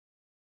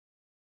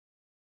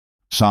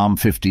Psalm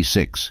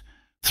 56,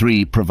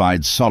 3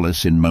 provides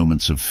solace in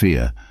moments of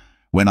fear.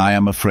 When I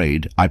am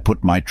afraid, I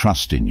put my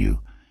trust in you.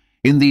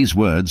 In these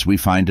words we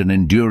find an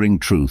enduring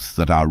truth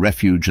that our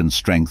refuge and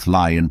strength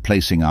lie in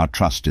placing our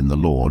trust in the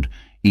Lord,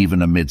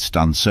 even amidst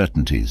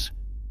uncertainties.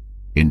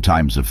 In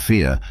times of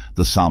fear,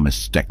 the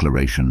psalmist's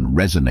declaration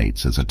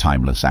resonates as a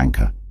timeless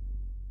anchor.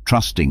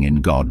 Trusting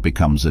in God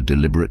becomes a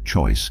deliberate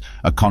choice,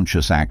 a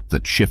conscious act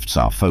that shifts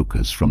our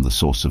focus from the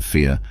source of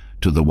fear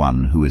to the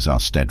one who is our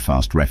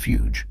steadfast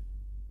refuge.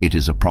 It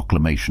is a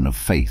proclamation of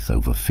faith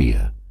over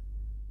fear.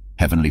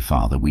 Heavenly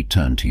Father, we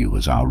turn to you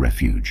as our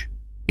refuge.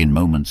 In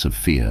moments of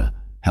fear,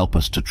 help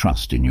us to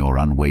trust in your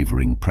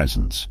unwavering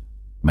presence.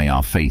 May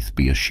our faith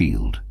be a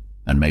shield,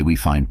 and may we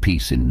find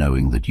peace in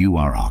knowing that you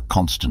are our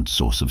constant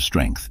source of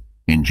strength.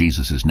 In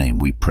Jesus' name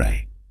we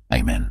pray.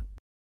 Amen.